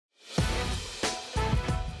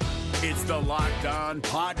It's the Locked On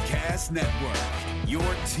Podcast Network, your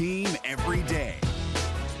team every day.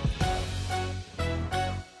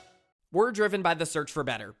 We're driven by the search for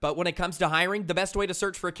better, but when it comes to hiring, the best way to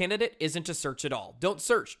search for a candidate isn't to search at all. Don't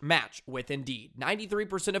search, match with Indeed.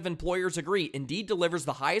 93% of employers agree Indeed delivers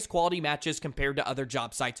the highest quality matches compared to other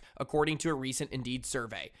job sites, according to a recent Indeed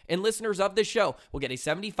survey. And listeners of this show will get a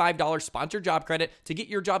 $75 sponsored job credit to get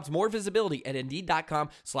your jobs more visibility at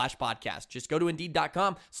Indeed.com/podcast. Just go to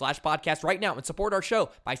Indeed.com/podcast right now and support our show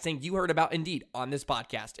by saying you heard about Indeed on this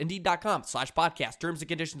podcast. Indeed.com/podcast. Terms and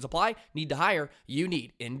conditions apply. Need to hire? You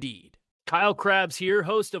need Indeed. Kyle Krabs here,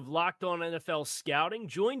 host of Locked On NFL Scouting.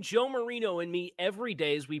 Join Joe Marino and me every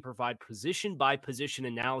day as we provide position-by-position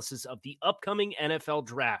analysis of the upcoming NFL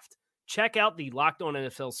Draft. Check out the Locked On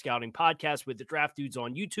NFL Scouting podcast with the Draft Dudes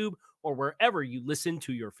on YouTube or wherever you listen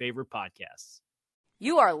to your favorite podcasts.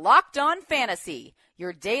 You are Locked On Fantasy,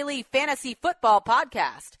 your daily fantasy football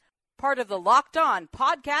podcast. Part of the Locked On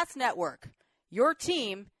Podcast Network, your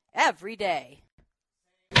team every day.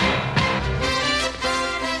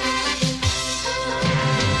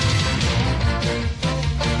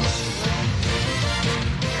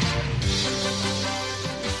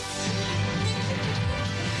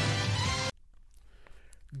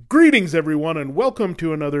 Greetings, everyone, and welcome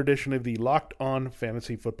to another edition of the Locked On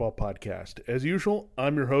Fantasy Football Podcast. As usual,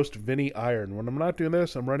 I'm your host, Vinny Iron. When I'm not doing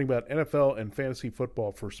this, I'm writing about NFL and fantasy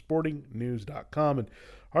football for SportingNews.com. And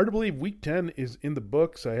hard to believe Week 10 is in the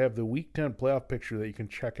books. I have the Week 10 playoff picture that you can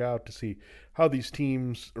check out to see how these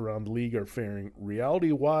teams around the league are faring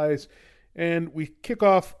reality-wise. And we kick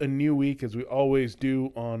off a new week, as we always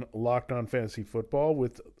do on Locked On Fantasy Football,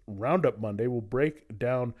 with Roundup Monday. We'll break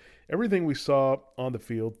down everything we saw on the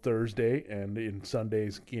field Thursday and in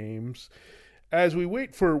Sunday's games. As we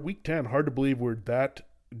wait for Week 10, hard to believe we're that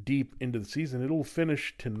deep into the season. It'll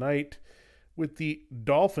finish tonight with the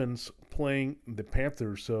Dolphins playing the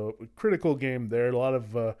Panthers. So a critical game there. A lot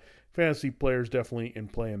of fantasy players definitely in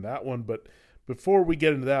play in that one. But before we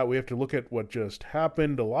get into that, we have to look at what just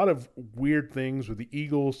happened. A lot of weird things with the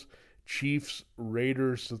Eagles, Chiefs,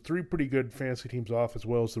 Raiders. So three pretty good fantasy teams off, as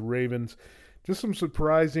well as the Ravens. Just some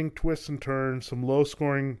surprising twists and turns, some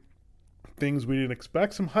low-scoring things we didn't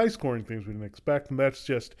expect, some high-scoring things we didn't expect, and that's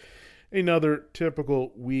just another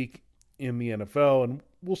typical week in the NFL. And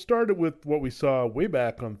we'll start it with what we saw way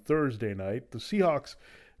back on Thursday night. The Seahawks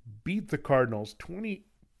beat the Cardinals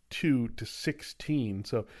 22-16,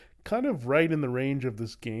 so kind of right in the range of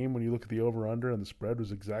this game when you look at the over-under, and the spread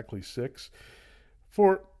was exactly 6.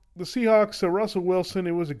 For the Seahawks, Russell Wilson,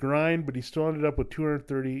 it was a grind, but he still ended up with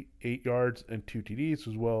 238 yards and 2 TDs,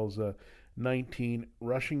 as well as 19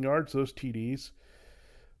 rushing yards, those TDs.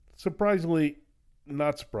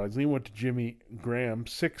 Not surprisingly, went to Jimmy Graham,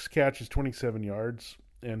 6 catches, 27 yards,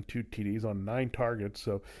 and 2 TDs on 9 targets.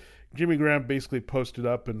 So Jimmy Graham basically posted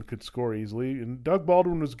up and could score easily. And Doug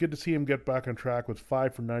Baldwin, was good to see him get back on track with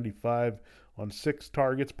 5 for 95 on 6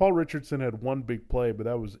 targets. Paul Richardson had one big play, but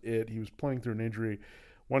that was it. He was playing through an injury.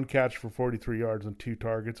 1 catch for 43 yards and 2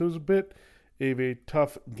 targets. It was a bit of a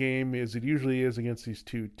tough game, as it usually is against these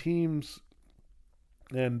two teams.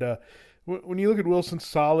 And when you look at Wilson,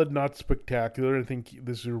 solid, not spectacular. I think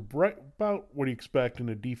this is right about what you expect in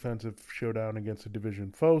a defensive showdown against a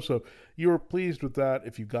division foe. So you were pleased with that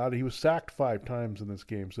if you got it. He was sacked 5 times in this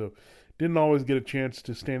game, so didn't always get a chance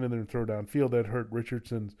to stand in there and throw downfield. That hurt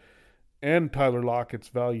Richardson's and Tyler Lockett's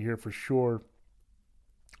value here for sure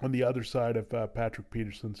on the other side of Patrick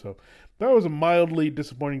Peterson. So that was a mildly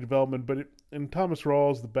disappointing development, but in Thomas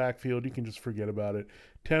Rawls, the backfield, you can just forget about it.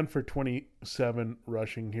 10 for 27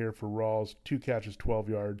 rushing here for Rawls, 2 catches, 12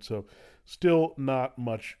 yards. So still not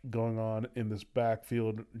much going on in this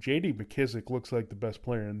backfield. J.D. McKissick looks like the best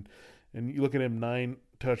player, and you look at him, 9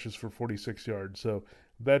 touches for 46 yards. So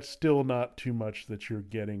that's still not too much that you're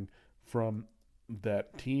getting from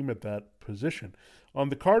that team at that position. On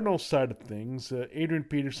the Cardinals side of things, Adrian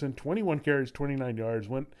Peterson, 21 carries, 29 yards,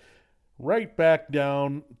 went right back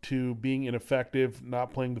down to being ineffective,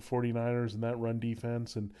 not playing the 49ers in that run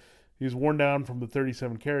defense, and he's worn down from the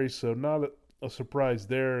 37 carries, so not a surprise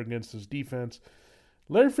there against his defense.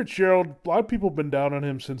 Larry Fitzgerald, a lot of people have been down on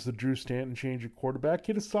him since the Drew Stanton change at quarterback.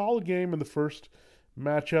 He had a solid game in the first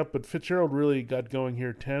matchup, but Fitzgerald really got going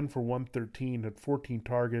here, 10 for 113, had 14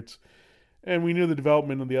 targets. And we knew the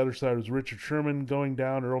development on the other side was Richard Sherman going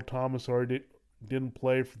down. Earl Thomas already didn't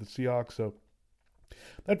play for the Seahawks, so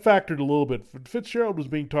that factored a little bit. Fitzgerald was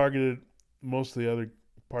being targeted most of the other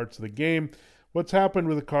parts of the game. What's happened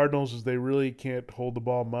with the Cardinals is they really can't hold the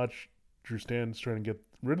ball much. Drew Stanton's trying to get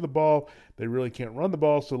rid of the ball. They really can't run the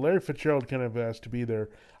ball. So Larry Fitzgerald kind of has to be their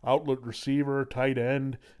outlet receiver, tight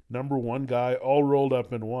end, number one guy, all rolled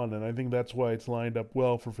up in one. And I think that's why it's lined up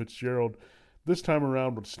well for Fitzgerald this time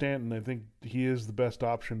around with Stanton. I think he is the best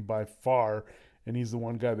option by far, and he's the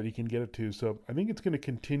one guy that he can get it to. So I think it's going to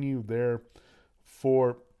continue there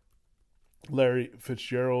for Larry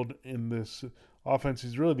Fitzgerald in this offense.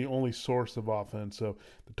 He's really the only source of offense. So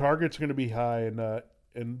the targets are going to be high, and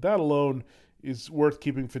that alone is worth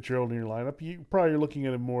keeping Fitzgerald in your lineup. You probably are looking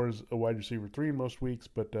at him more as a wide receiver 3 in most weeks,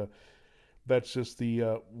 but that's just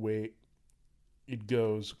the way it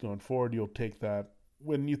goes going forward. You'll take that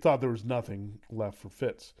when you thought there was nothing left for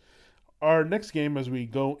Fitz. Our next game, as we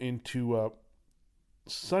go into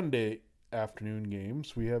Sunday afternoon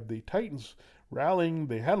games, we have the Titans rallying.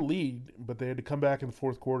 They had a lead, but they had to come back in the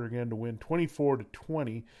fourth quarter again to win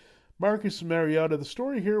 24-20. Marcus Mariota, the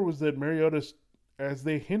story here was that Mariota, as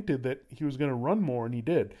they hinted that he was going to run more, and he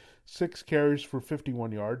did. 6 carries for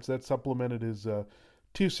 51 yards. That supplemented his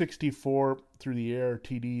 264 through the air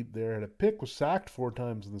TD there. Had a pick, was sacked 4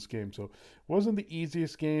 times in this game. So it wasn't the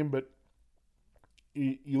easiest game, but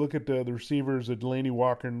you look at the receivers, Delaney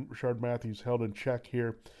Walker and Rashard Matthews held in check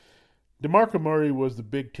here. DeMarco Murray was the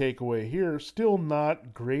big takeaway here. Still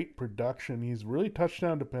not great production. He's really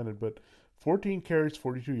touchdown dependent, but 14 carries,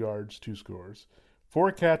 42 yards, 2 scores.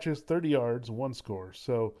 4 catches, 30 yards, 1 score.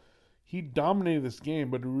 So he dominated this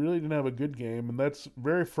game, but really didn't have a good game, and that's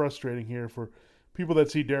very frustrating here for people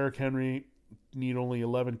that see Derrick Henry need only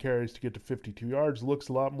 11 carries to get to 52 yards. Looks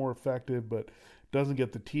a lot more effective, but doesn't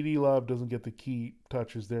get the TD love, doesn't get the key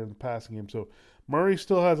touches there in the passing game. So Murray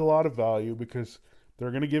still has a lot of value because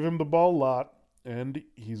they're going to give him the ball a lot, and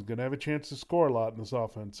he's going to have a chance to score a lot in this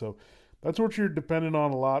offense. So that's what you're dependent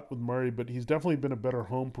on a lot with Murray, but he's definitely been a better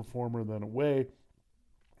home performer than away.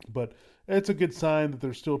 But it's a good sign that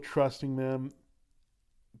they're still trusting them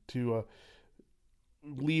to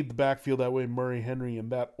lead the backfield that way, Murray, Henry, in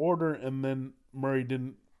that order. And then Murray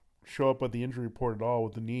didn't show up at the injury report at all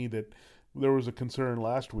with the knee that there was a concern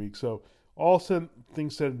last week. So all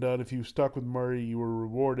things said and done, if you stuck with Murray, you were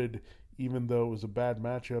rewarded, even though it was a bad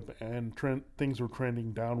matchup and things were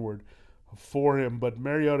trending downward for him. But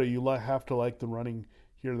Mariota, you have to like the running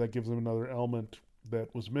here. That gives him another element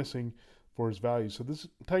that was missing for his value. So this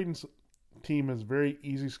Titans team has a very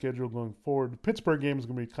easy schedule going forward. The Pittsburgh game is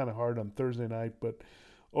going to be kind of hard on Thursday night, but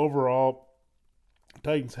overall,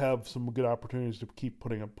 Titans have some good opportunities to keep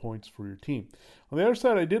putting up points for your team. On the other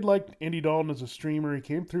side, I did like Andy Dalton as a streamer. He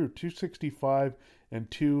came through 265 and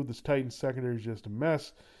 2. This Titans secondary is just a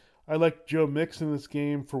mess. I liked Joe Mixon in this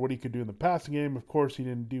game for what he could do in the passing game. Of course, he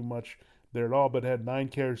didn't do much there at all, but had 9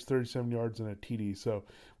 carries, 37 yards, and a TD. So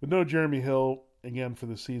with no Jeremy Hill, again, for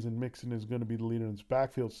the season, Mixon is going to be the leader in this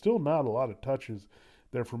backfield. Still not a lot of touches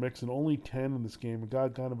there for Mixon. Only 10 in this game. It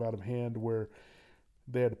got kind of out of hand where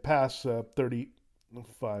they had to pass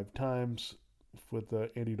 35 times with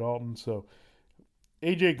Andy Dalton. So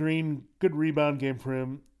A.J. Green, good rebound game for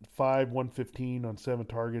him. 115 on 7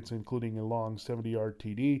 targets, including a long 70-yard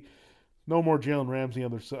TD. No more Jalen Ramsey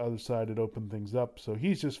on the other side. It opened things up, so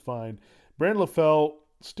he's just fine. Brandon LaFell,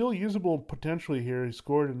 still usable potentially here. He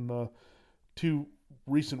scored in 2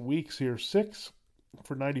 recent weeks here. 6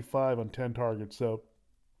 for 95 on 10 targets. So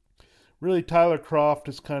really Tyler Kroft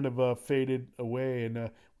has kind of faded away, and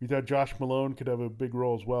we thought Josh Malone could have a big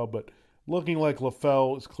role as well, but looking like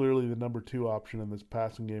LaFell is clearly the number 2 option in this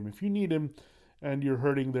passing game. If you need him and you're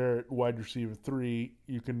hurting there at wide receiver 3,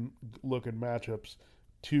 you can look at matchups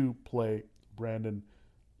to play Brandon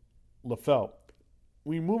LaFell.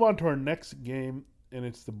 We move on to our next game, and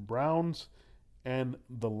it's the Browns and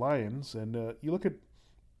the Lions. And you look at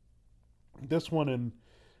this one, and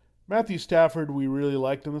Matthew Stafford we really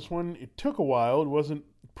liked in this one. It took a while. It wasn't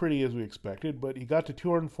pretty as we expected, but he got to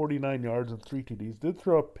 249 yards and 3 TDs. Did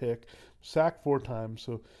throw a pick, sacked 4 times,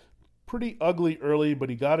 so pretty ugly early, but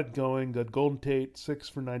he got it going. Got Golden Tate 6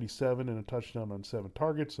 for 97 and a touchdown on 7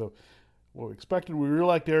 targets. So what we expected. We really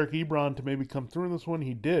liked Eric Ebron to maybe come through in this one.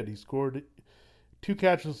 He did. He scored 2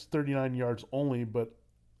 catches, 39 yards only, but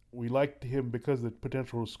we liked him because of the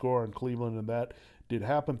potential to score in Cleveland, and that did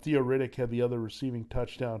happen. Theo Riddick had the other receiving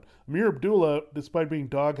touchdown. Amir Abdullah, despite being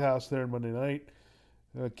doghouse there on Monday night,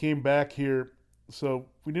 came back here. So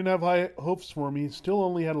we didn't have high hopes for him. He still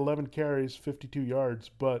only had 11 carries, 52 yards,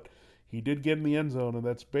 but he did get in the end zone, and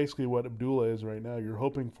that's basically what Abdullah is right now. You're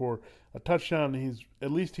hoping for a touchdown.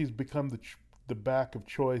 He's become the back of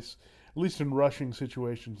choice, at least in rushing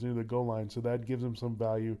situations near the goal line. So that gives him some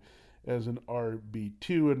value as an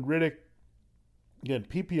RB2. And Riddick Again,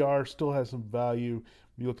 PPR still has some value.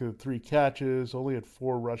 You look at the 3 catches, only had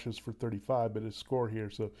 4 rushes for 35, but his score here.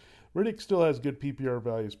 So Riddick still has good PPR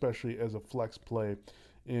value, especially as a flex play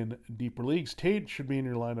in deeper leagues. Tate should be in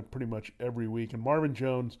your lineup pretty much every week. And Marvin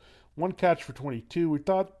Jones, 1 catch for 22. We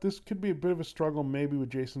thought this could be a bit of a struggle maybe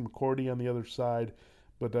with Jason McCourty on the other side,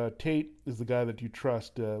 but Tate is the guy that you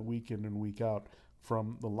trust week in and week out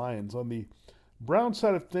from the Lions. On the Brown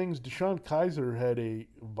side of things, Deshaun Kaiser had a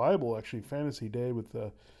viable, actually, fantasy day with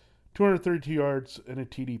 232 yards and a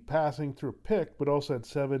TD passing through a pick, but also had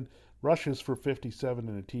 7 rushes for 57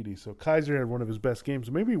 and a TD. So Kaiser had one of his best games,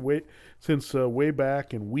 maybe since way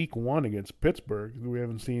back in week 1 against Pittsburgh. We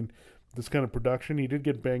haven't seen this kind of production. He did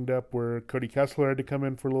get banged up where Cody Kessler had to come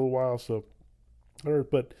in for a little while.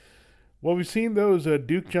 But what we've seen, though, is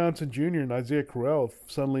Duke Johnson Jr. and Isaiah Crowell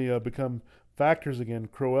suddenly become factors again.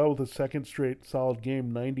 Crowell with a second straight solid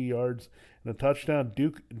game, 90 yards and a touchdown.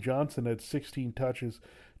 Duke Johnson had 16 touches,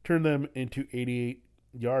 turned them into 88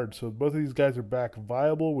 yards. So both of these guys are back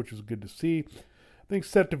viable, which is good to see. I think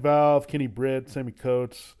Seth DeValve, Kenny Britt, Sammy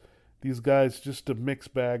Coates, these guys, just a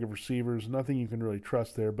mixed bag of receivers. Nothing you can really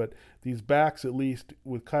trust there. But these backs, at least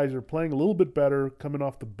with Kaiser playing a little bit better, coming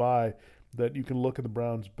off the bye, that you can look at the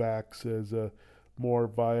Browns' backs as more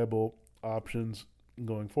viable options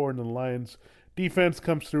going forward. And the Lions defense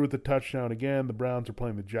comes through with a touchdown again. The Browns are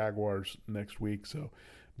playing the Jaguars next week. So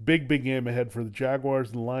big game ahead for the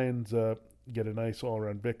Jaguars. The Lions get a nice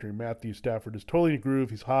all-around victory. Matthew Stafford is totally in a groove.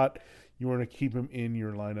 He's hot. You want to keep him in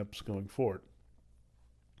your lineups going forward.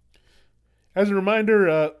 As a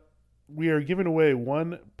reminder, we are giving away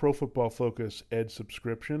 1 Pro Football Focus Ed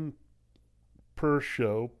subscription per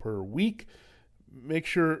show per week. Make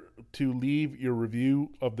sure to leave your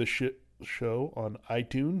review of the show on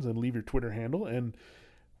iTunes and leave your Twitter handle, and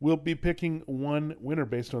we'll be picking 1 winner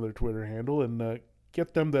based on their Twitter handle and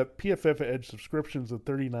get them that PFF Edge subscriptions of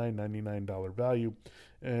 $39.99 value.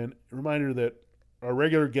 And reminder that our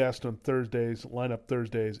regular guest on Thursdays, Lineup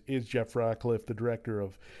Thursdays, is Jeff Ratcliffe, the director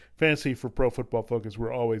of fantasy for Pro Football Focus.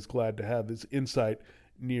 We're always glad to have his insight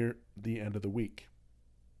near the end of the week.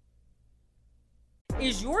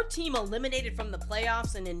 Is your team eliminated from the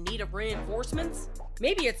playoffs and in need of reinforcements?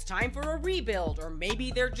 Maybe it's time for a rebuild, or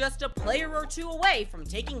maybe they're just a player or 2 away from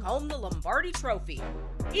taking home the Lombardi Trophy.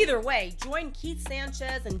 Either way, join Keith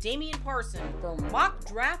Sanchez and Damian Parson for Mock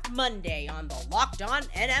Draft Monday on the Locked On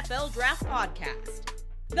NFL Draft Podcast.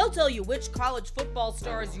 They'll tell you which college football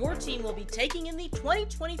stars your team will be taking in the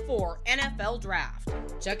 2024 NFL Draft.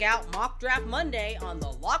 Check out Mock Draft Monday on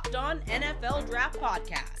the Locked On NFL Draft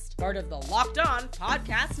Podcast, part of the Locked On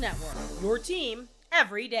Podcast Network. Your team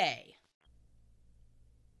every day.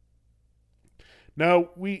 Now,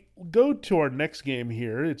 we go to our next game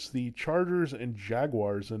here. It's the Chargers and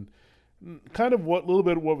Jaguars, and kind of a little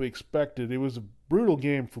bit of what we expected. It was a brutal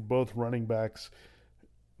game for both running backs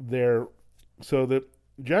there. So the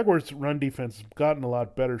Jaguars' run defense has gotten a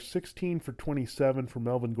lot better. 16 for 27 for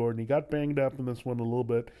Melvin Gordon. He got banged up in this one a little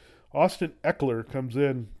bit. Austin Eckler comes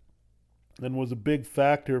in and was a big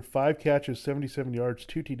factor. 5 catches, 77 yards,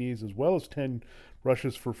 2 TDs, as well as 10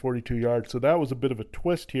 rushes for 42 yards. So that was a bit of a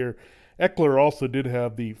twist here. Eckler also did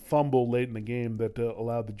have the fumble late in the game that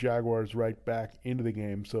allowed the Jaguars right back into the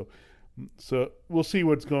game. So we'll see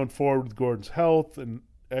what's going forward with Gordon's health and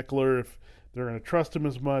Eckler, if they're going to trust him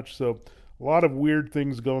as much. So a lot of weird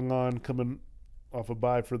things going on coming off a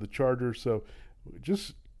bye for the Chargers. So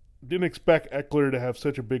just didn't expect Eckler to have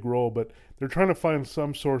such a big role, but they're trying to find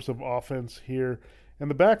some source of offense here. And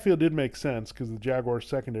the backfield did make sense because the Jaguars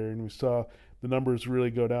secondary, and we saw the numbers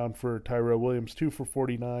really go down for Tyrell Williams, 2 for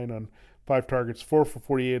 49 on 5 targets, 4 for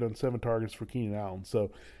 48 on 7 targets for Keenan Allen.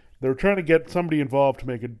 So they were trying to get somebody involved to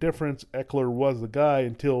make a difference. Eckler was the guy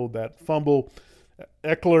until that fumble.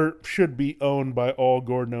 Eckler should be owned by all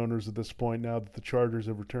Gordon owners at this point now that the Chargers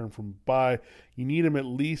have returned from bye. You need him at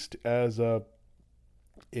least as a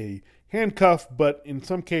handcuff, but in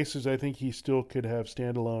some cases I think he still could have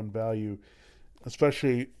standalone value,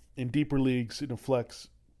 especially in deeper leagues in a flex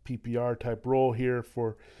PPR type role here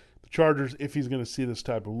for the Chargers if he's going to see this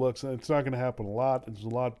type of looks. And it's not going to happen a lot. It's a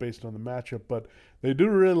lot based on the matchup, but they do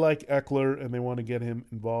really like Eckler and they want to get him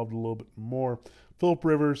involved a little bit more. Phillip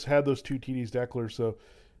Rivers had those 2 TDs to Eckler, so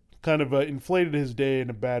kind of inflated his day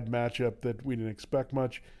in a bad matchup that we didn't expect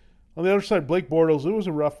much. On the other side, Blake Bortles, it was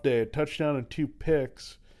a rough day. A touchdown and 2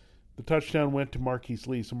 picks. The touchdown went to Marquise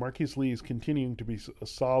Lee. So Marquise Lee is continuing to be a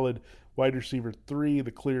solid wide receiver 3,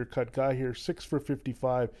 the clear-cut guy here. 6 for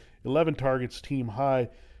 55, 11 targets, team high.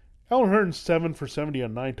 Allen Hurns 7 for 70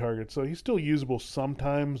 on 9 targets. So he's still usable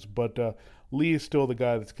sometimes, but Lee is still the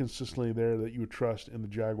guy that's consistently there that you would trust in the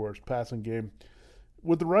Jaguars passing game.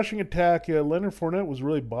 With the rushing attack, Leonard Fournette was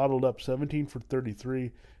really bottled up, 17 for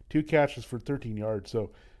 33, 2 catches for 13 yards.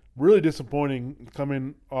 So really disappointing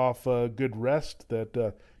coming off a good rest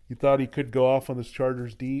that you thought he could go off on this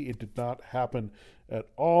Chargers D. It did not happen at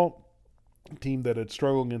all. A team that had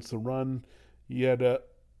struggled against the run. You had a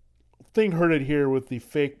thing hurt it here with the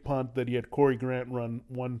fake punt that he had Corey Grant run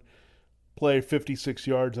one play, 56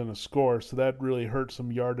 yards and a score. So that really hurt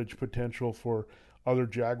some yardage potential for other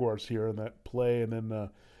Jaguars here in that play. And then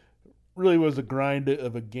really was a grind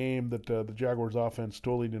of a game that the Jaguars offense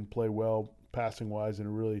totally didn't play well passing-wise, and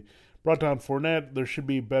it really brought down Fournette. There should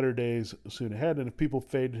be better days soon ahead, and if people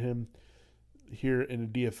faded him here in a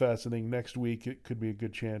DFS, I think next week it could be a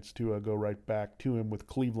good chance to go right back to him with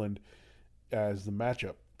Cleveland as the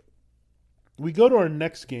matchup. We go to our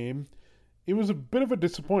next game. It was a bit of a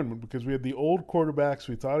disappointment because we had the old quarterbacks.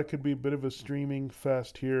 We thought it could be a bit of a streaming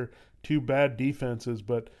fest here. 2 bad defenses,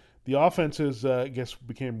 but the offenses, I guess,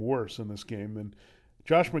 became worse in this game. And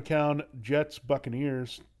Josh McCown, Jets,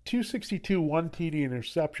 Buccaneers, 262, 1 TD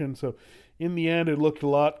interception. So in the end, it looked a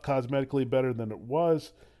lot cosmetically better than it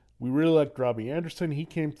was. We really liked Robbie Anderson. He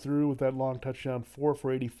came through with that long touchdown, 4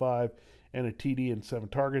 for 85, and a TD and 7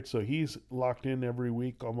 targets. So he's locked in every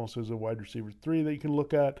week almost as a wide receiver 3 that you can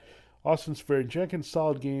look at. Austin Seferian-Jenkins,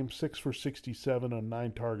 solid game, 6 for 67 on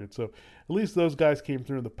 9 targets. So at least those guys came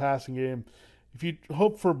through in the passing game. If you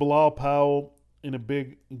hope for Bilal Powell in a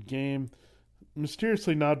big game,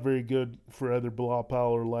 mysteriously not very good for either Bilal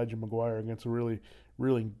Powell or Elijah McGuire against a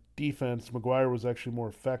really defense. McGuire was actually more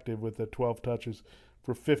effective with the 12 touches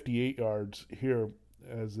for 58 yards here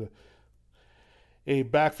as a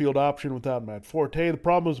backfield option without Matt Forte. The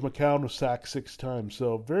problem was McCown was sacked 6 times,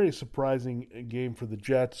 so very surprising game for the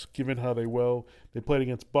Jets, given how they played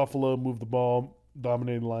against Buffalo, moved the ball,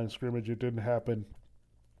 dominated the line of scrimmage. It didn't happen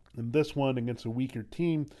in this one against a weaker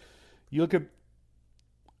team. You look at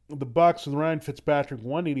the Bucs with Ryan Fitzpatrick,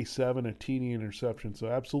 187, a TD interception, so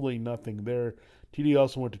absolutely nothing there. TD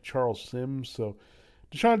also went to Charles Sims, so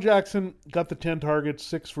Deshaun Jackson got the 10 targets,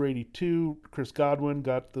 6 for 82. Chris Godwin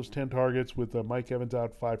got those 10 targets with Mike Evans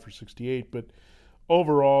out, 5 for 68. But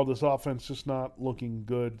overall, this offense just not looking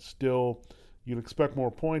good still. You'd expect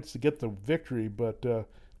more points to get the victory, but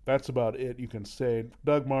that's about it, you can say.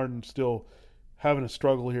 Doug Martin still having a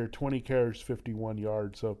struggle here, 20 carries, 51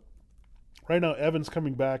 yards. So right now, Evans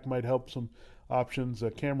coming back might help some options.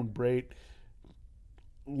 Cameron Brate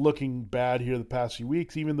looking bad here the past few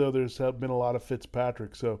weeks, even though there's been a lot of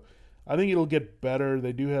Fitzpatrick. So I think it'll get better.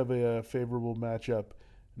 They do have a favorable matchup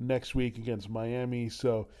next week against Miami.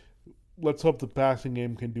 So let's hope the passing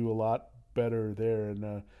game can do a lot better there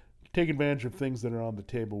and take advantage of things that are on the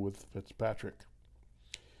table with Fitzpatrick.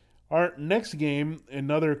 Our next game,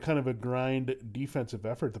 another kind of a grind defensive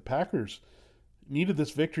effort. The Packers needed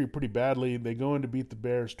this victory pretty badly. They go in to beat the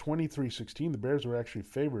Bears 23-16. The Bears were actually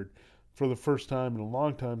favored for the first time in a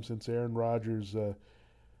long time since Aaron Rodgers'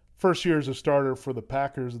 first year as a starter for the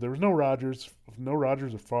Packers. There was no Rodgers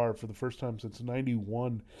or Favre for the first time since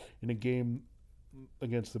 91 in a game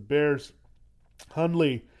against the Bears.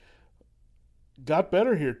 Hundley got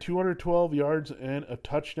better here, 212 yards and a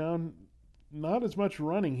touchdown. Not as much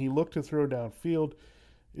running. He looked to throw downfield.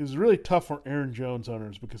 It was really tough for Aaron Jones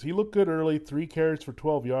owners because he looked good early, 3 carries for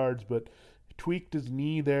 12 yards, but tweaked his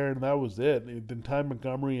knee there, and that was it. Then Ty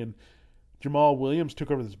Montgomery and Jamal Williams took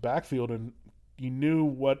over this backfield, and you knew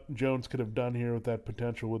what Jones could have done here with that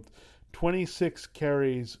potential with 26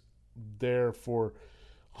 carries there for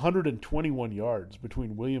 121 yards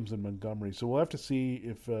between Williams and Montgomery. So we'll have to see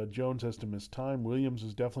if Jones has to miss time. Williams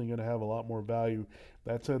is definitely going to have a lot more value.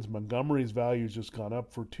 In that sense, Montgomery's value has just gone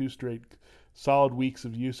up for 2 straight solid weeks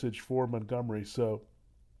of usage for Montgomery. So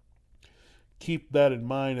keep that in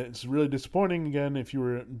mind. It's really disappointing, again, if you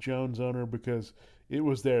were a Jones owner because it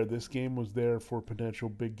was there. This game was there for a potential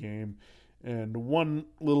big game. And one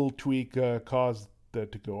little tweak caused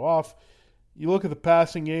that to go off. You look at the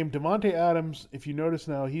passing game, Devontae Adams, if you notice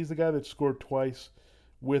now, he's the guy that scored twice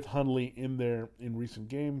with Hundley in there in recent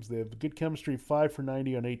games. They have good chemistry, 5 for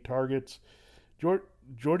 90 on 8 targets.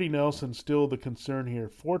 Jordy Nelson still the concern here.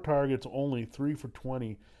 4 targets, only 3 for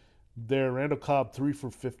 20 there. Randall Cobb, 3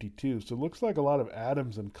 for 52. So it looks like a lot of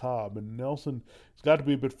Adams and Cobb. And Nelson, it's got to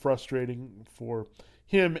be a bit frustrating for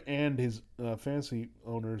him and his fantasy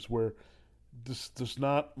owners where there's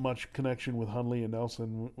not much connection with Hundley and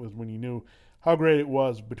Nelson was when you knew how great it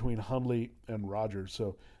was between Hundley and Rodgers.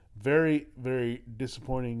 So very, very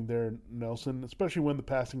disappointing there, Nelson, especially when the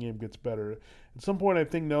passing game gets better. At some point, I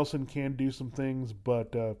think Nelson can do some things,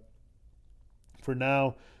 but for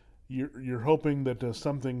now, you're hoping that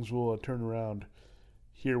some things will turn around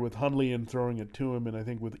here with Hundley and throwing it to him. And I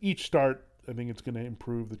think with each start I think it's going to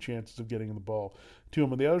improve the chances of getting the ball to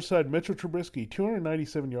him. On the other side, Mitchell Trubisky,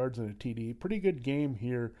 297 yards and a TD. Pretty good game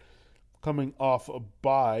here coming off a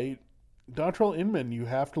bye. Dontrell Inman, you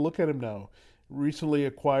have to look at him now. Recently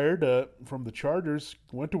acquired from the Chargers,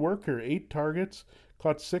 went to work here, 8 targets,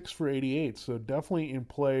 caught 6 for 88. So definitely in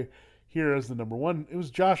play here as the number one. It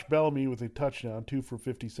was Josh Bellamy with a touchdown, 2 for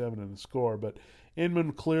 57 in the score. But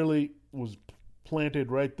Inman clearly was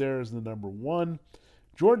planted right there as the number one.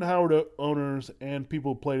 Jordan Howard owners and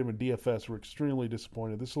people who played him in DFS were extremely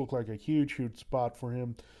disappointed. This looked like a huge spot for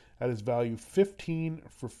him at his value, 15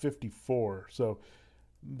 for 54. So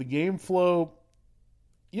the game flow,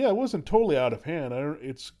 yeah, it wasn't totally out of hand.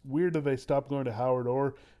 It's weird that they stopped going to Howard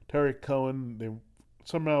or Tariq Cohen. They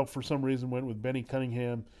somehow, for some reason, went with Benny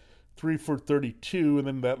Cunningham, 3 for 32, and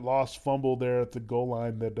then that lost fumble there at the goal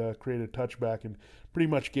line that created a touchback and pretty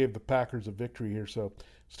much gave the Packers a victory here. So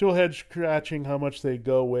still head-scratching how much they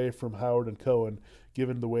go away from Howard and Cohen,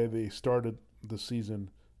 given the way they started the season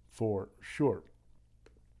for sure.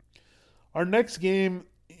 Our next game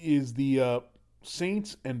is the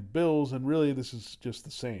Saints and Bills, and really this is just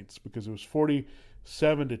the Saints because it was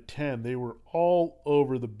 47-10. They were all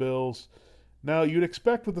over the Bills. Now, you'd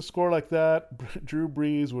expect with a score like that, Drew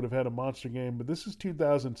Brees would have had a monster game, but this is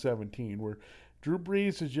 2017 where Drew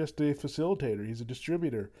Brees is just a facilitator. He's a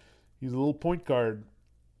distributor. He's a little point guard.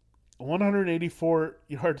 184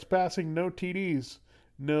 yards passing, no TDs.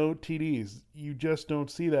 No TDs. You just don't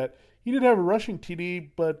see that. He did have a rushing TD,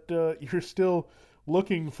 but you're still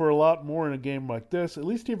looking for a lot more in a game like this. At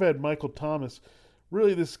least you've had Michael Thomas.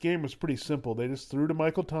 Really, this game was pretty simple. They just threw to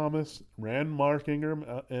Michael Thomas, ran Mark Ingram,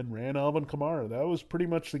 and ran Alvin Kamara. That was pretty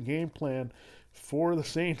much the game plan for the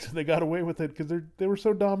Saints. They got away with it because they were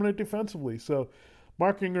so dominant defensively. So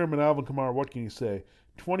Mark Ingram and Alvin Kamara, what can you say?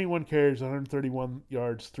 21 carries, 131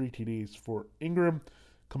 yards, 3 TDs for Ingram.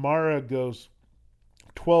 Kamara goes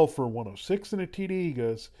 12 for 106 in a TD. He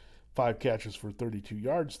goes 5 catches for 32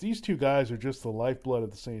 yards. These two guys are just the lifeblood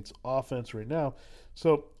of the Saints offense right now.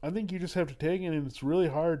 So I think you just have to take it, and it's really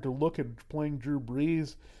hard to look at playing Drew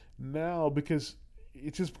Brees now because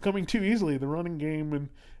it's just coming too easily. The running game and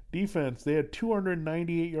defense, they had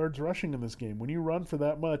 298 yards rushing in this game. When you run for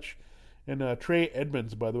that much, and Trey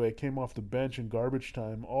Edmonds, by the way, came off the bench in garbage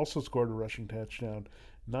time, also scored a rushing touchdown,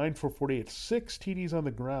 9 for 48, 6 TDs on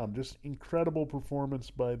the ground. Just incredible performance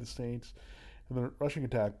by the Saints in the rushing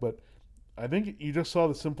attack. But I think you just saw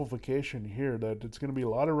the simplification here that it's going to be a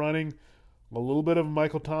lot of running, a little bit of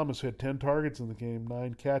Michael Thomas, who had 10 targets in the game,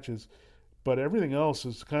 9 catches. But everything else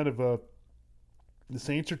is kind of the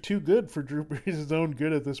Saints are too good for Drew Brees' own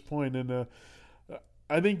good at this point. And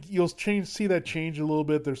I think you'll see that change a little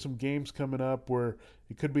bit. There's some games coming up where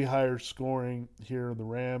it could be higher scoring here in the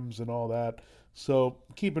Rams and all that. So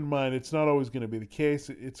keep in mind, it's not always going to be the case.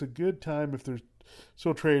 It's a good time if there's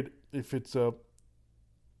still trade, if it's a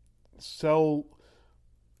sell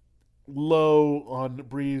low on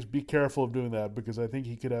Breeze. Be careful of doing that because I think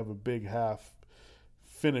he could have a big half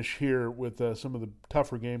finish here with some of the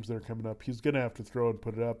tougher games that are coming up. He's going to have to throw and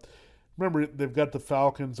put it up. Remember, they've got the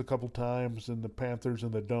Falcons a couple times and the Panthers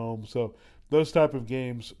in the Dome. So those type of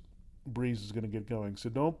games, Breeze is going to get going. So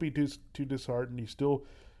don't be too disheartened. He still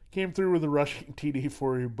came through with a rushing TD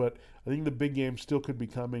for you, but I think the big game still could be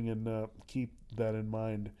coming, and keep that in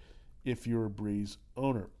mind if you're a Breeze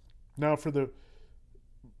owner. Now for the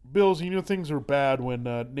Bills, things were bad when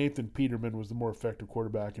Nathan Peterman was the more effective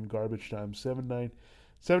quarterback in garbage time.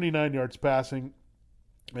 79 yards passing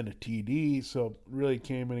and a TD, so really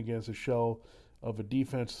came in against a shell of a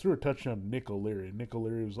defense. Threw a touchdown to Nick O'Leary. Nick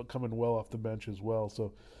O'Leary was coming well off the bench as well.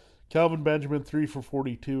 So Calvin Benjamin, 3 for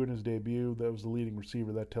 42 in his debut. That was the leading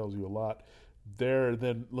receiver. That tells you a lot there.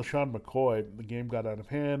 Then LaShawn McCoy, the game got out of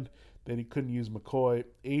hand. Then he couldn't use McCoy.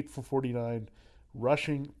 8 for 49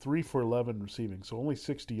 rushing, 3 for 11 receiving. So only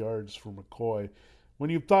 60 yards for McCoy. When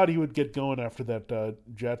you thought he would get going after that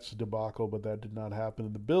Jets debacle, but that did not happen.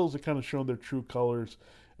 And the Bills have kind of shown their true colors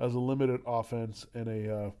as a limited offense and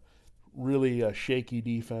a really shaky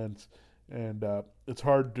defense. And it's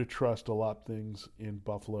hard to trust a lot of things in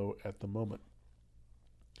Buffalo at the moment.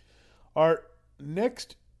 Our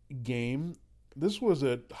next game, this was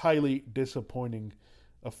a highly disappointing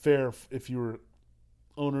affair if you were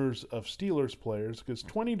owners of Steelers players, because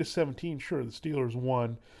 20-17, sure, the Steelers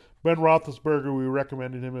won. Ben Roethlisberger, we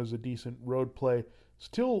recommended him as a decent road play.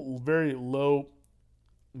 Still very low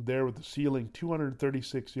there with the ceiling,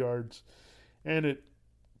 236 yards and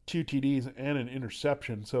 2 TDs and an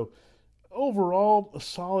interception. So overall, a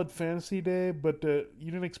solid fantasy day, but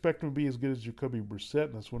you didn't expect him to be as good as Jacoby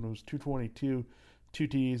Brissett in this one. It was 222, 2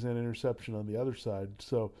 TDs and an interception on the other side.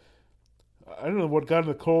 So I don't know what got in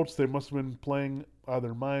the Colts. They must have been playing out of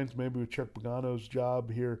their minds, maybe with Chuck Pagano's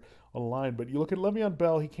job here on the line. But you look at Le'Veon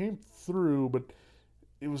Bell, he came through, but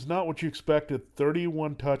it was not what you expected.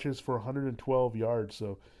 31 touches for 112 yards.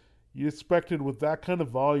 So you expected with that kind of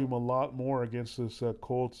volume a lot more against this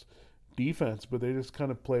Colts defense, but they just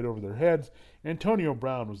kind of played over their heads. Antonio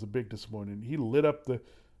Brown was the big disappointment. He lit up the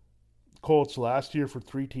Colts last year for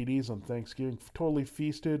 3 TDs on Thanksgiving. Totally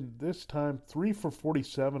feasted. This time, 3 for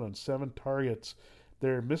 47 on 7 targets.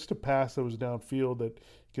 There missed a pass that was downfield that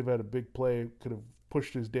could have had a big play, could have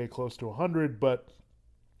pushed his day close to 100, but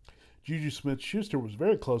Juju Smith-Schuster was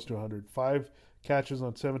very close to 100. 5 catches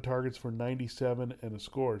on 7 targets for 97 and a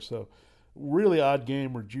score. So really odd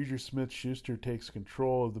game where Juju Smith-Schuster takes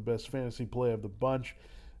control of the best fantasy play of the bunch.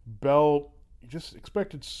 Bell, you just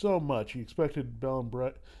expected so much. You expected Bell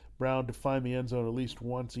and Brown to find the end zone at least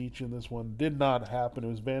once each in this one. Did not happen. It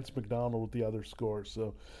was Vance McDonald with the other score.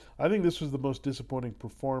 So I think this was the most disappointing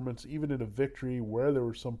performance, even in a victory where there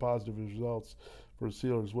were some positive results for the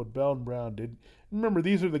Steelers. What Bell and Brown did. Remember,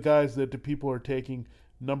 these are the guys that the people are taking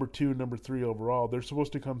number 2, number 3 overall. They're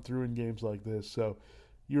supposed to come through in games like this. So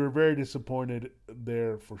you were very disappointed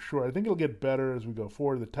there for sure. I think it'll get better as we go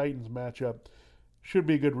forward. The Titans matchup should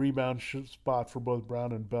be a good rebound spot for both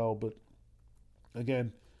Brown and Bell. But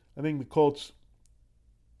again, I think the Colts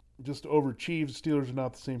just overachieved. The Steelers are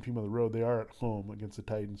not the same team on the road. They are at home against the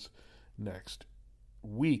Titans next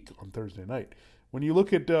week on Thursday night. When you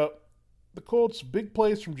look at the Colts, big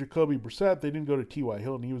plays from Jacoby Brissett. They didn't go to T.Y.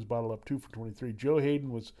 Hilton. He was bottled up 2 for 23. Joe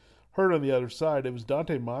Hayden was hurt on the other side. It was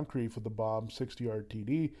Dante Moncrief with the bomb, 60-yard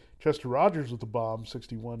TD. Chester Rogers with the bomb,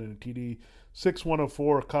 61 and a TD.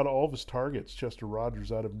 6-104, caught all of his targets. Chester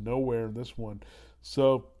Rogers out of nowhere in this one.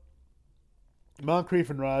 So Moncrief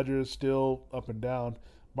and Rogers still up and down.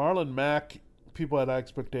 Marlon Mack, people had high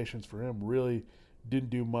expectations for him. Really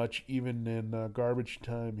didn't do much even in garbage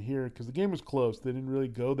time here because the game was close. They didn't really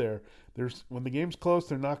go there. When the game's close,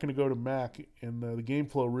 they're not going to go to Mack, and the game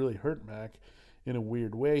flow really hurt Mack in a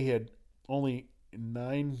weird way. He had only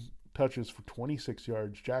 9 touches for 26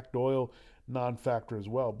 yards. Jack Doyle, non-factor as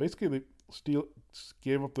well. Basically, the Steelers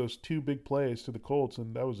gave up those 2 big plays to the Colts,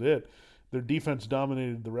 and that was it. Their defense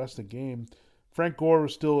dominated the rest of the game. Frank Gore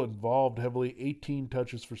was still involved heavily, 18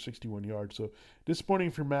 touches for 61 yards. So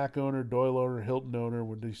disappointing for Mack owner, Doyle owner, Hilton owner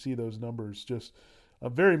when you see those numbers. Just a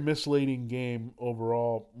very misleading game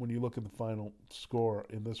overall when you look at the final score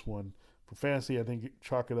in this one. For fantasy, I think you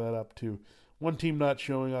chalk that up to one team not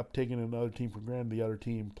showing up, taking another team for granted, the other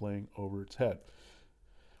team playing over its head.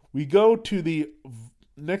 We go to the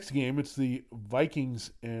next game. It's the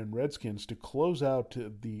Vikings and Redskins to close out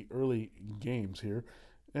the early games here.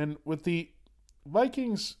 And with the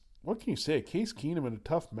Vikings, what can you say? Case Keenum in a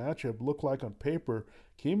tough matchup looked like on paper.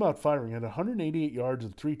 Came out firing. Had 188 yards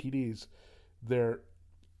and 3 TDs there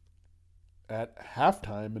at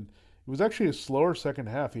halftime. And it was actually a slower second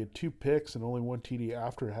half. He had 2 picks and only 1 TD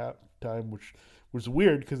after halftime, which was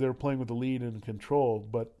weird because they were playing with the lead and control.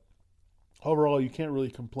 But overall, you can't really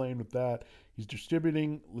complain with that. He's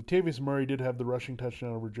distributing. Latavius Murray did have the rushing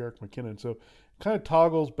touchdown over Jerick McKinnon. So it kind of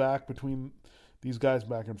toggles back between these guys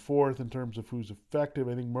back and forth in terms of who's effective.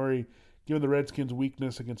 I think Murray, given the Redskins'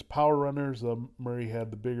 weakness against power runners, Murray had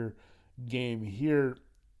the bigger game here.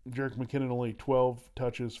 Jerick McKinnon only 12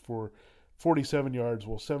 touches for 47 yards,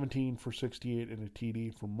 while 17 for 68 and a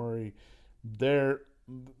TD for Murray. The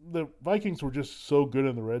Vikings were just so good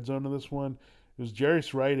in the red zone in this one. It was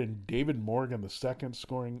Jarius Wright and David Morgan, the second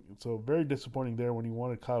scoring. So very disappointing there when you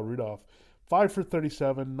wanted Kyle Rudolph. 5 for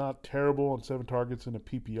 37, not terrible on 7 targets in a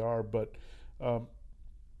PPR, but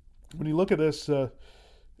when you look at this,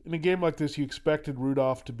 in a game like this, you expected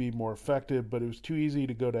Rudolph to be more effective, but it was too easy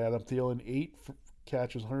to go to Adam Thielen. 8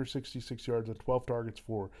 catches, 166 yards, and 12 targets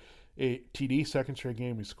for a TD. Second straight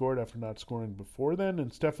game he scored after not scoring before then.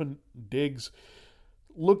 And Stefan Diggs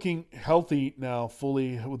looking healthy now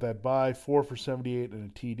fully with that bye. 4 for 78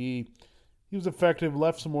 and a TD. He was effective,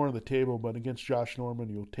 left some more on the table, but against Josh Norman,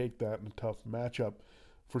 you'll take that in a tough matchup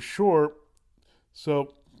for sure.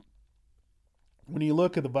 So when you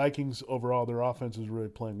look at the Vikings overall, their offense is really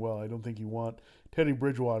playing well. I don't think you want Teddy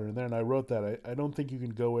Bridgewater in there, and I wrote that. I don't think you can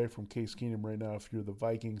go away from Case Keenum right now if you're the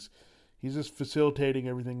Vikings. He's just facilitating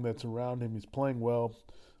everything that's around him. He's playing well,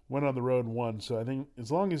 went on the road and won. So I think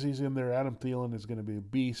as long as he's in there, Adam Thielen is going to be a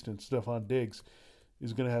beast, and Stephon Diggs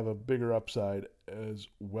is going to have a bigger upside as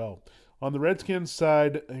well. On the Redskins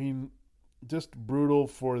side, I mean, just brutal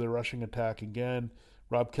for the rushing attack again.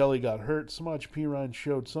 Rob Kelly got hurt. Samaj Pirine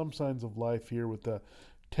showed some signs of life here with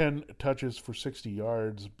 10 touches for 60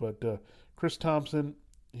 yards. But Chris Thompson,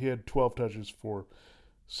 he had 12 touches for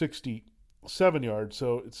 60 7 yards,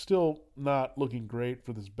 so it's still not looking great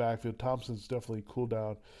for this backfield. Thompson's definitely cooled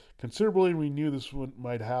down considerably. We knew this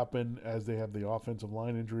might happen as they have the offensive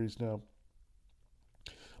line injuries now.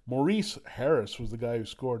 Maurice Harris was the guy who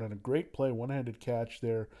scored on a great play, one-handed catch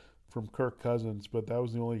there from Kirk Cousins, but that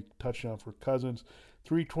was the only touchdown for Cousins.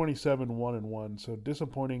 327, 1-1, so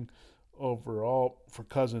disappointing overall for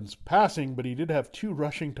Cousins passing, but he did have 2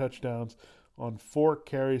 rushing touchdowns on 4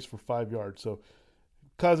 carries for 5 yards. So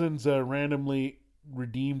Cousins randomly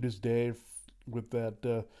redeemed his day with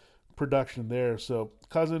that production there. So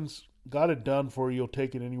Cousins got it done for you. You'll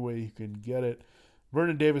take it any way you can get it.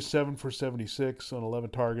 Vernon Davis, 7 for 76 on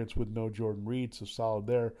 11 targets with no Jordan Reed, so solid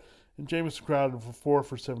there. And Jamison Crowder for 4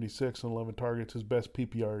 for 76 on 11 targets, his best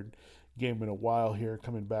PPR game in a while here,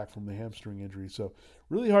 coming back from the hamstring injury. So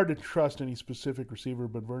really hard to trust any specific receiver,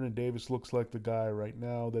 but Vernon Davis looks like the guy right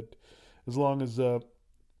now that as long as you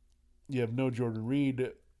have no Jordan Reed,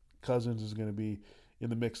 Cousins is going to be in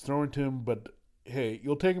the mix throwing to him. But, hey,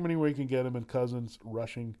 you'll take him any way you can get him, and Cousins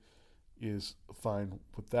rushing is fine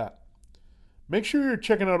with that. Make sure you're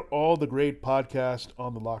checking out all the great podcasts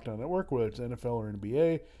on the Lockdown Network, whether it's NFL or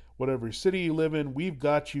NBA, whatever city you live in. We've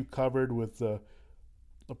got you covered with a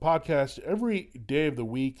podcast every day of the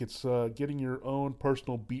week. It's getting your own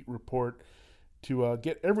personal beat report to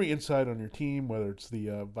get every insight on your team, whether it's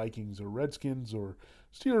the Vikings or Redskins or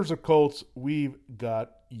Steelers or Colts. We've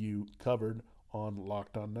got you covered on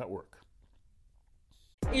Lockdown Network.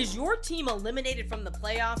 Is your team eliminated from the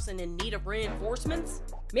playoffs and in need of reinforcements?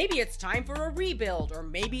 Maybe it's time for a rebuild, or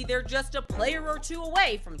maybe they're just a player or two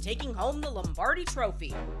away from taking home the Lombardi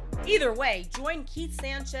Trophy. Either way, join Keith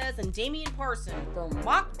Sanchez and Damian Parson for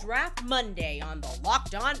Mock Draft Monday on the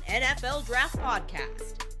Locked On NFL Draft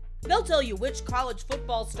Podcast. They'll tell you which college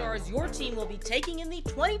football stars your team will be taking in the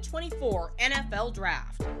 2024 NFL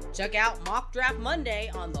Draft. Check out Mock Draft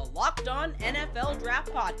Monday on the Locked On NFL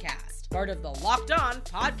Draft Podcast, part of the Locked On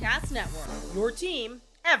Podcast Network, your team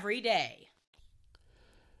every day.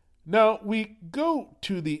 Now we go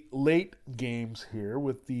to the late games here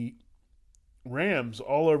with the Rams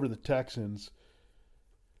all over the Texans,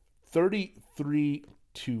 33-7,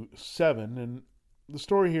 and the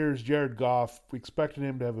story here is Jared Goff. We expected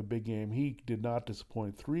him to have a big game. He did not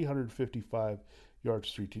disappoint. 355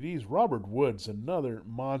 yards, 3 TDs. Robert Woods, another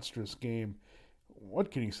monstrous game. What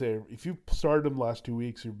can you say? If you started him the last 2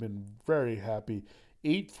 weeks, you've been very happy.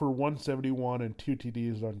 8 for 171 and 2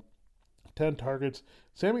 TDs on 10 targets.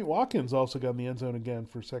 Sammy Watkins also got in the end zone again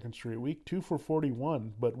for second straight week. 2 for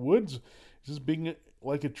 41. But Woods is just being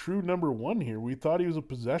like a true number one here. We thought he was a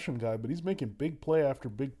possession guy, but he's making big play after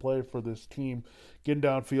big play for this team, getting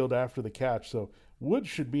downfield after the catch. So Woods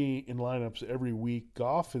should be in lineups every week.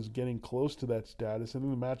 Goff is getting close to that status. I think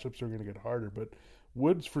the matchups are going to get harder, but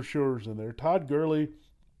Woods for sure is in there. Todd Gurley,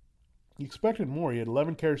 you expected more. He had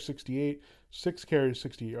 11 carries, 68, 6 carries,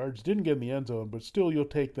 60 yards. Didn't get in the end zone, but still you'll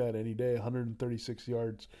take that any day. 136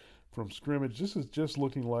 yards from scrimmage. This is just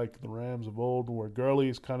looking like the Rams of old, where Gurley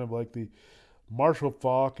is kind of like the Marshall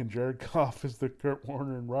Faulk and Jared Goff is the Kurt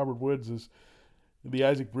Warner and Robert Woods is the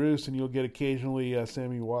Isaac Bruce, and you'll get occasionally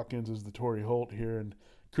Sammy Watkins as the Torrey Holt here, and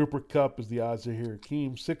Cooper Kupp is the Azahir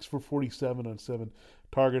Hakeem. 6 for 47 on 7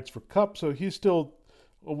 targets for Kupp, so he's still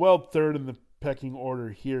a well third in the pecking order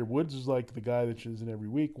here. Woods is like the guy that is in every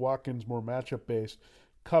week. Watkins more matchup based.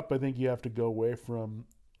 Kupp, I think you have to go away from.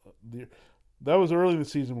 That was early in the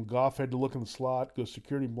season when Goff had to look in the slot, go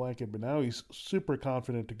security blanket, but now he's super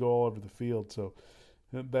confident to go all over the field. So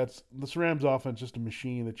that's this Rams offense, just a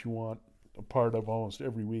machine that you want a part of almost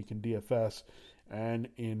every week in DFS and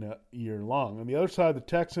in a year long. On the other side, the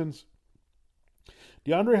Texans,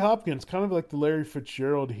 DeAndre Hopkins, kind of like the Larry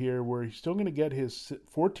Fitzgerald here, where he's still going to get his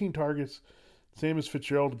 14 targets, same as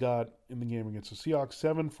Fitzgerald got in the game against the Seahawks.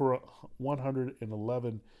 7 for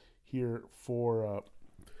 111 here for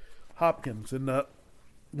Hopkins. And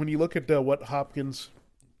when you look at what Hopkins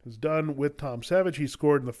has done with Tom Savage, he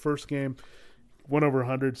scored in the first game, went over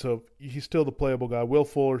 100, so he's still the playable guy. Will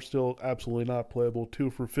Fuller still absolutely not playable, 2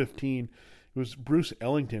 for 15. It was Bruce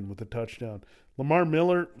Ellington with the touchdown. Lamar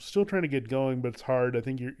Miller still trying to get going, but it's hard. I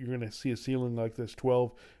think you're going to see a ceiling like this,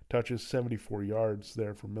 12 touches, 74 yards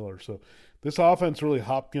there for Miller. So this offense really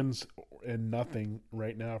Hopkins and nothing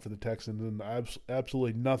right now for the Texans, and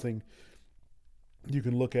absolutely nothing you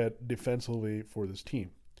can look at defensively for this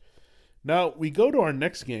team. Now we go to our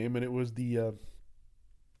next game, and it was the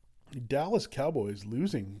Dallas Cowboys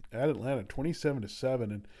losing at Atlanta 27-7,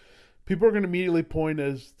 and people are going to immediately point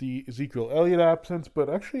as the Ezekiel Elliott absence, but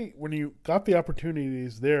actually when you got the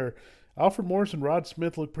opportunities there, Alfred Morris and Rod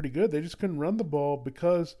Smith looked pretty good. They just couldn't run the ball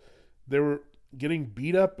because they were getting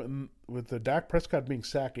beat up, and with the Dak Prescott being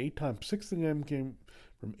sacked 8 times. 6 of them came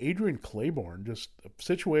from Adrian Claiborne, just a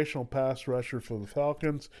situational pass rusher for the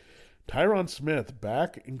Falcons. Tyron Smith,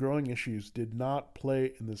 back and growing issues, did not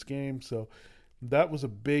play in this game, so that was a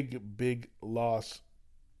big, big loss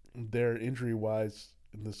there injury-wise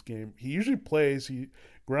in this game. He usually plays, he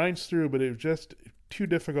grinds through, but it was just too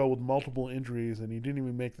difficult with multiple injuries, and he didn't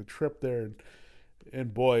even make the trip there.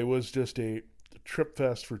 And boy, it was just a trip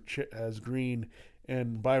fest for Chaz Green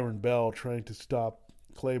and Byron Bell trying to stop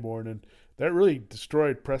Claiborne, and that really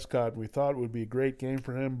destroyed Prescott. We thought it would be a great game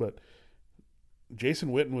for him, but Jason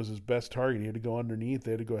Witten was his best target. He had to go underneath.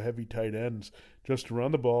 They had to go heavy tight ends just to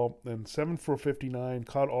run the ball. And 7 for 59,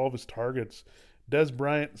 caught all of his targets. Des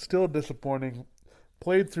Bryant, still disappointing.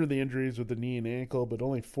 Played through the injuries with the knee and ankle, but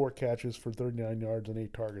only 4 catches for 39 yards and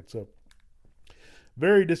 8 targets. So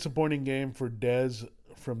very disappointing game for Des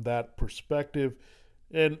from that perspective.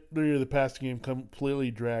 And the passing game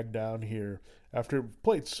completely dragged down here. After it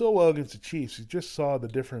played so well against the Chiefs, you just saw the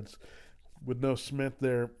difference with no Smith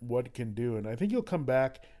there, what it can do. And I think he'll come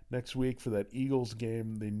back next week for that Eagles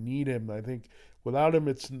game. They need him. I think without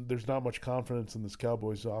him, there's not much confidence in this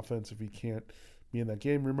Cowboys offense if he can't be in that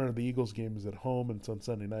game. Remember, the Eagles game is at home and it's on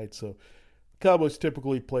Sunday night, so Cowboys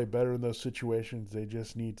typically play better in those situations. They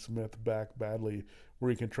just need Smith back badly where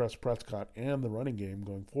he can trust Prescott and the running game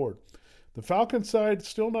going forward. The Falcons side,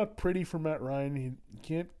 still not pretty for Matt Ryan. He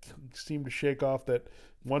can't seem to shake off that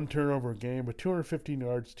 1 turnover game, but 215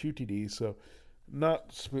 yards, 2 TDs, so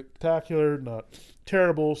not spectacular, not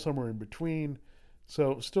terrible, somewhere in between.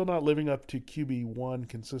 So still not living up to QB1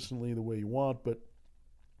 consistently the way you want, but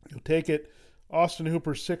you'll take it. Austin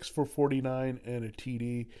Hooper, 6 for 49 and a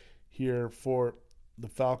TD here for the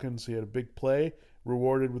Falcons. He had a big play,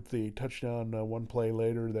 rewarded with the touchdown 1 play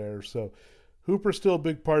later there. So Hooper's still a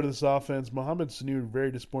big part of this offense. Mohamed Sanu,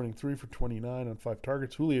 very disappointing, 3 for 29 on 5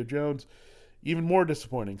 targets. Julio Jones, even more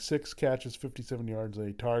disappointing, 6 catches, 57 yards,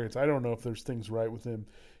 8 targets. I don't know if there's things right with him.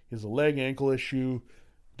 He has a leg ankle issue.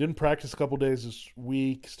 Didn't practice a couple days this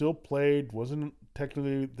week. Still played. Wasn't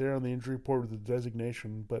technically there on the injury report with the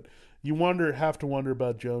designation. But you have to wonder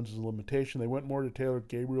about Jones' limitation. They went more to Taylor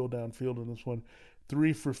Gabriel downfield in this one.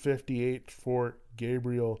 3 for 58 for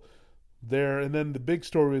Gabriel there. And then the big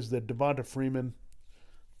story is that Devonta Freeman,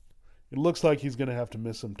 it looks like he's going to have to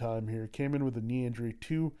miss some time here. Came in with a knee injury,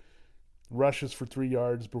 2 rushes for 3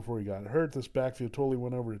 yards before he got hurt. This backfield totally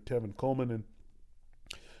went over to Tevin Coleman, and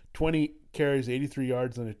 20 carries, 83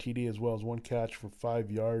 yards and a TD, as well as 1 catch for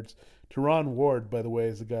 5 yards. Teron Ward, by the way,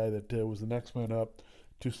 is the guy that was the next man up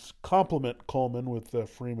to complement Coleman, with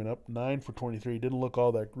Freeman up 9 for 23. Didn't look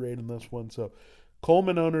all that great in this one. So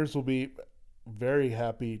Coleman owners will be very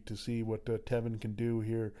happy to see what Tevin can do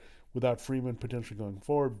here without Freeman potentially going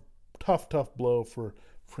forward. Tough blow for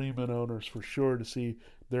Freeman owners for sure to see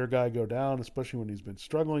their guy go down, especially when he's been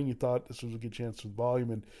struggling. You thought this was a good chance with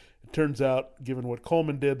volume, and it turns out, given what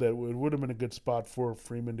Coleman did, that it would have been a good spot for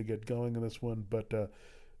Freeman to get going in this one. But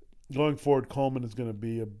going forward, Coleman is going to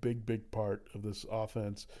be a big part of this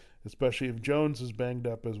offense, especially if Jones is banged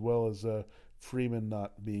up, as well as Freeman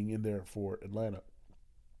not being in there for Atlanta.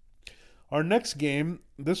 Our next game,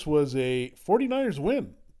 this was a 49ers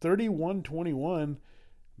win, 31-21.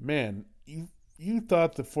 Man, you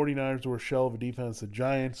thought the 49ers were a shell of a defense. The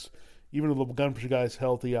Giants, even with the gun guys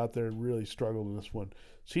healthy out there, really struggled in this one.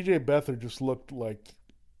 C.J. Beathard just looked like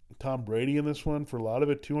Tom Brady in this one for a lot of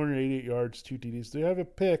it. 288 yards, 2 TDs. They have a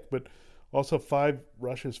pick, but also 5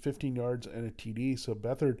 rushes, 15 yards, and a TD. So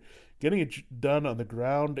Beathard getting it done on the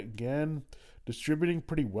ground again, distributing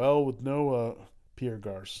pretty well with no Pierre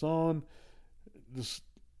Garçon. Just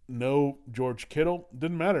no George Kittle.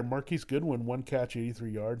 Didn't matter. Marquise Goodwin, 1 catch,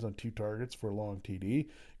 83 yards on 2 targets for a long TD.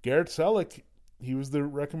 Garrett Selleck, he was the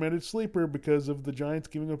recommended sleeper because of the Giants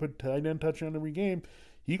giving up a tight end touchdown every game.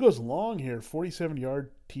 He goes long here,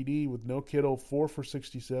 47-yard TD with no Kittle, 4 for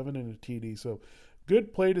 67 and a TD. So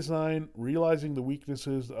good play design, realizing the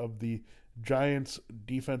weaknesses of the Giants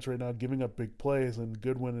defense right now, giving up big plays, and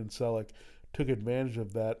Goodwin and Selleck took advantage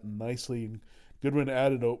of that nicely. And Goodwin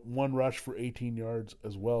added 1 rush for 18 yards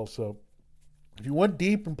as well. So if you went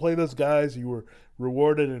deep and played those guys, you were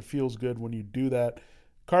rewarded, and it feels good when you do that.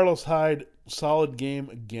 Carlos Hyde, solid game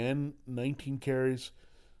again, 19 carries,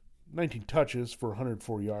 19 touches for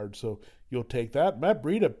 104 yards. So you'll take that. Matt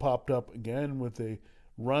Breida popped up again with a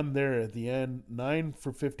run there at the end, 9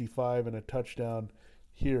 for 55 and a touchdown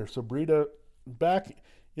here. So Breida back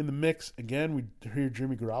in the mix again. We hear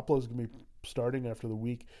Jimmy Garoppolo is going to be starting after the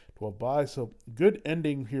week 12 bye. So good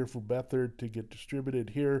ending here for Beathard to get distributed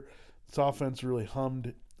here. This offense really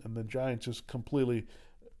hummed, and the Giants just completely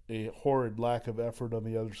a horrid lack of effort on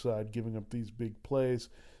the other side, giving up these big plays.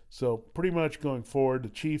 So pretty much going forward, the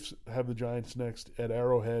Chiefs have the Giants next at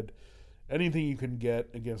Arrowhead. Anything you can get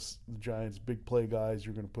against the Giants, big play guys,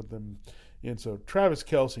 you're going to put them in. So Travis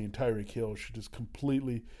Kelce and Tyreek Hill should just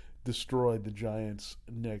completely destroy the Giants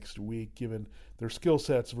next week, given their skill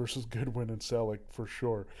sets versus Goodwin and Selleck for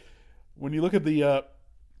sure. When you look at the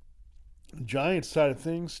Giants side of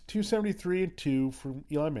things, 273-2 from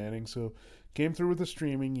Eli Manning, so came through with the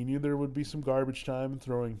streaming. You knew there would be some garbage time and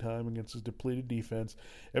throwing time against his depleted defense.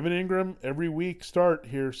 Evan Ingram, every week start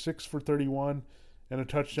here, 6 for 31 and a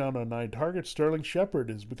touchdown on 9 targets. Sterling Shepard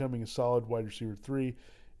is becoming a solid wide receiver 3.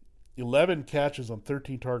 11 catches on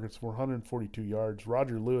 13 targets for 142 yards.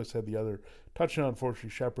 Roger Lewis had the other touchdown. Unfortunately,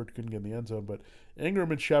 Shepard couldn't get in the end zone. But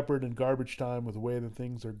Ingram and Shepard in garbage time with the way that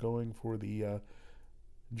things are going for the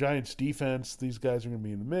Giants defense, these guys are going to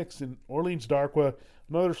be in the mix. And Orleans Darkwa,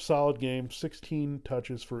 another solid game, 16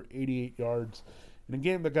 touches for 88 yards. In a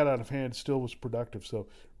game that got out of hand, still was productive. So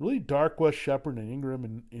really Darkwa, Shepard, and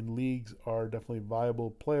Ingram in leagues are definitely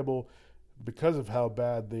viable, playable because of how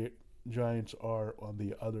bad the Giants are on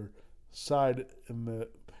the other side. And the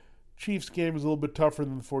Chiefs game is a little bit tougher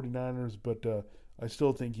than the 49ers, but I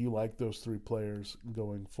still think you like those 3 players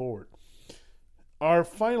going forward. Our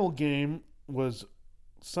final game was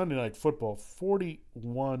Sunday Night Football,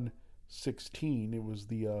 41-16. It was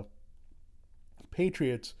the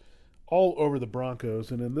Patriots all over the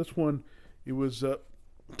Broncos. And in this one, it was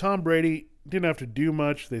Tom Brady didn't have to do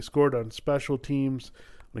much. They scored on special teams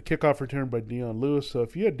on a kickoff return by Deion Lewis. So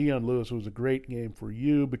if you had Deion Lewis, it was a great game for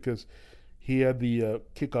you because he had the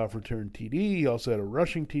kickoff return TD. He also had a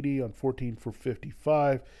rushing TD on 14 for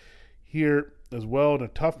 55 here as well. In a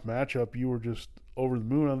tough matchup, you were just over the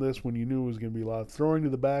moon on this when you knew it was going to be a lot of throwing to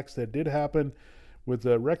the backs. That did happen with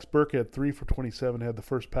Rex Burkhead, 3 for 27, had the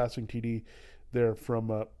first passing TD there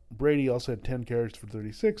from Brady. Also had 10 carries for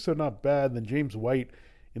 36, so not bad. Then James White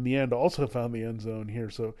in the end also found the end zone here.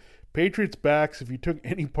 So Patriots backs, if you took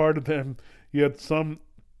any part of them, you had some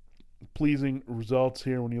pleasing results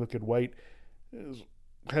here. When you look at White,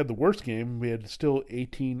 had the worst game. We had still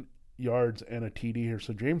 18 yards and a TD here.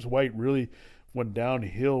 So James White really went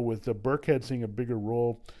downhill with Burkhead seeing a bigger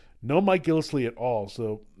role. No Mike Gillislee at all.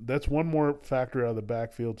 So that's one more factor out of the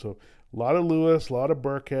backfield. So a lot of Lewis, a lot of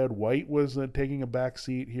Burkhead. White was taking a back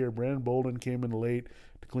seat here. Brandon Bolden came in late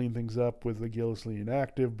to clean things up with the Gillislee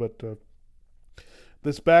inactive. But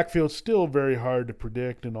this backfield's still very hard to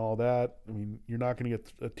predict and all that. I mean, you're not going to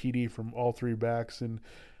get a TD from all 3 backs in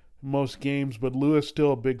most games, but Lewis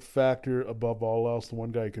still a big factor above all else. The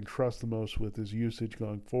one guy you can trust the most with his usage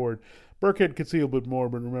going forward. Burkhead could see a little bit more,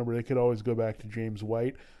 but remember, they could always go back to James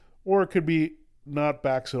White, or it could be not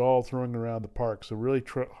backs at all throwing around the park. So really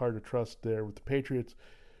hard to trust there with the Patriots.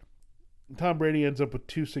 Tom Brady ends up with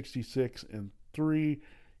 266-3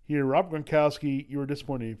 here. Rob Gronkowski, you were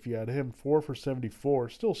disappointed if you had him, 4 for 74.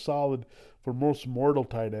 Still solid for most mortal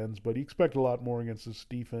tight ends, but you expect a lot more against this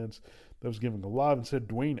defense that was giving a lot. Instead,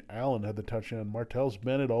 Dwayne Allen had the touchdown. Martellus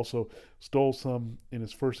Bennett also stole some in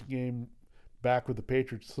his first game back with the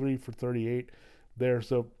Patriots, 3 for 38 there.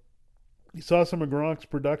 So you saw some of Gronk's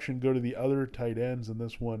production go to the other tight ends in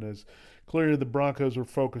this one, as clearly the Broncos were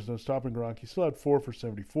focused on stopping Gronk. He still had 4 for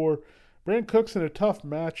 74. Brandon Cooks in a tough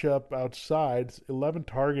matchup outside, 11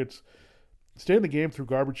 targets, stayed in the game through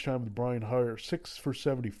garbage time with Brian Hoyer, 6 for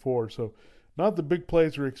 74. So not the big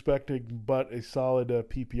plays we're expecting, but a solid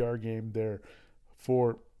PPR game there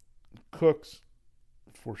for Cooks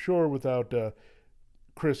for sure, without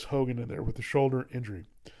Chris Hogan in there with the shoulder injury.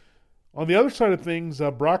 On the other side of things,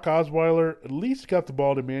 Brock Osweiler at least got the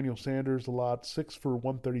ball to Emmanuel Sanders a lot, 6 for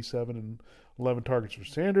 137 and 11 targets for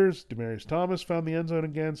Sanders. Demaryius Thomas found the end zone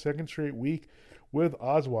again, second straight week with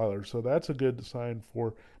Osweiler. So that's a good sign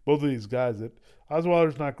for both of these guys. That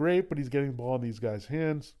Osweiler's not great, but he's getting the ball in these guys'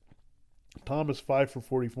 hands. Thomas 5 for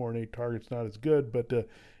 44 and 8 targets, not as good, but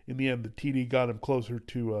in the end the TD got him closer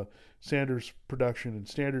to Sanders' production in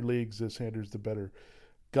standard leagues. Sanders the better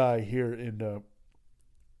guy here in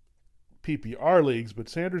PPR leagues, but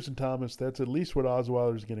Sanders and Thomas, that's at least what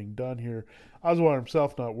Osweiler's getting done here. Osweiler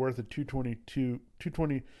himself not worth it,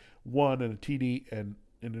 221 and a TD and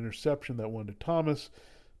an interception that went to Thomas,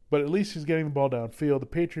 but at least he's getting the ball downfield. The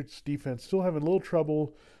Patriots defense still having a little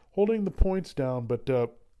trouble holding the points down, but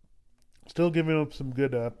still giving up some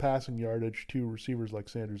good passing yardage to receivers like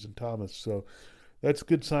Sanders and Thomas. So that's a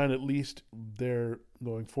good sign, at least they're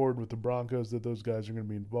going forward with the Broncos, that those guys are going to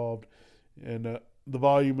be involved. And the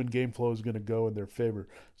volume and game flow is going to go in their favor.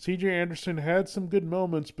 C.J. Anderson had some good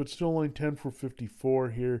moments, but still only 10 for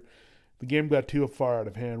 54 here. The game got too far out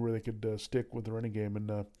of hand where they could stick with the running game.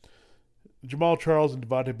 And Jamal Charles and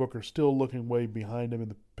Devontae Booker still looking way behind him in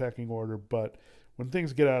the pecking order, but when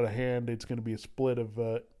things get out of hand, it's going to be a split of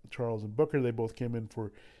Charles and Booker. They both came in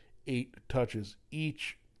for 8 touches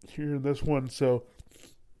each here in this one, so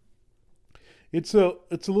it's a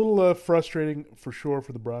little frustrating for sure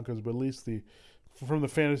for the Broncos, but at least from the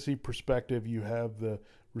fantasy perspective, you have the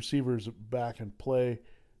receivers back in play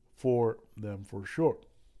for them for sure.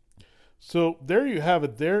 So there you have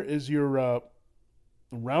it. There is your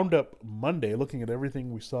Roundup Monday, looking at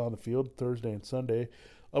everything we saw on the field Thursday and Sunday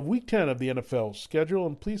of Week 10 of the NFL schedule.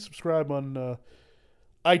 And please subscribe on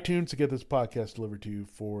iTunes to get this podcast delivered to you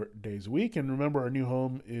 4 days a week. And remember, our new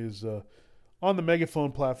home is on the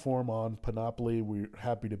Megaphone platform on Panoply. We're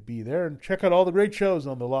happy to be there. And check out all the great shows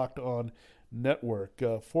on the Locked On Network.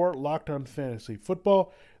 For Locked On Fantasy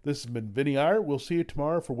Football, this has been Vinny Iyer. We'll see you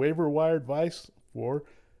tomorrow for waiver wire advice for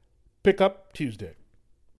Pickup Tuesday.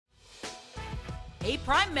 Hey,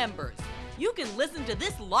 Prime members, you can listen to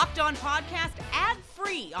this Locked On podcast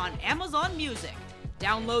ad-free on Amazon Music.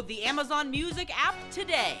 Download the Amazon Music app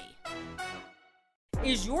today.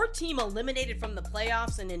 Is your team eliminated from the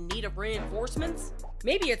playoffs and in need of reinforcements?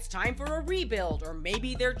 Maybe it's time for a rebuild, or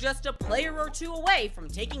maybe they're just a player or two away from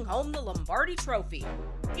taking home the Lombardi Trophy.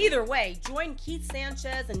 Either way, join Keith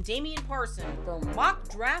Sanchez and Damian Parson for Mock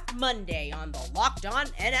Draft Monday on the Locked On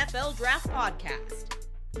NFL Draft Podcast.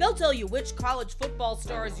 They'll tell you which college football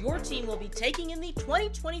stars your team will be taking in the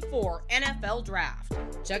 2024 NFL Draft.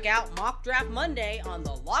 Check out Mock Draft Monday on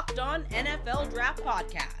the Locked On NFL Draft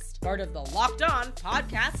Podcast, part of the Locked On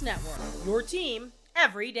Podcast Network. Your team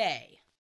every day.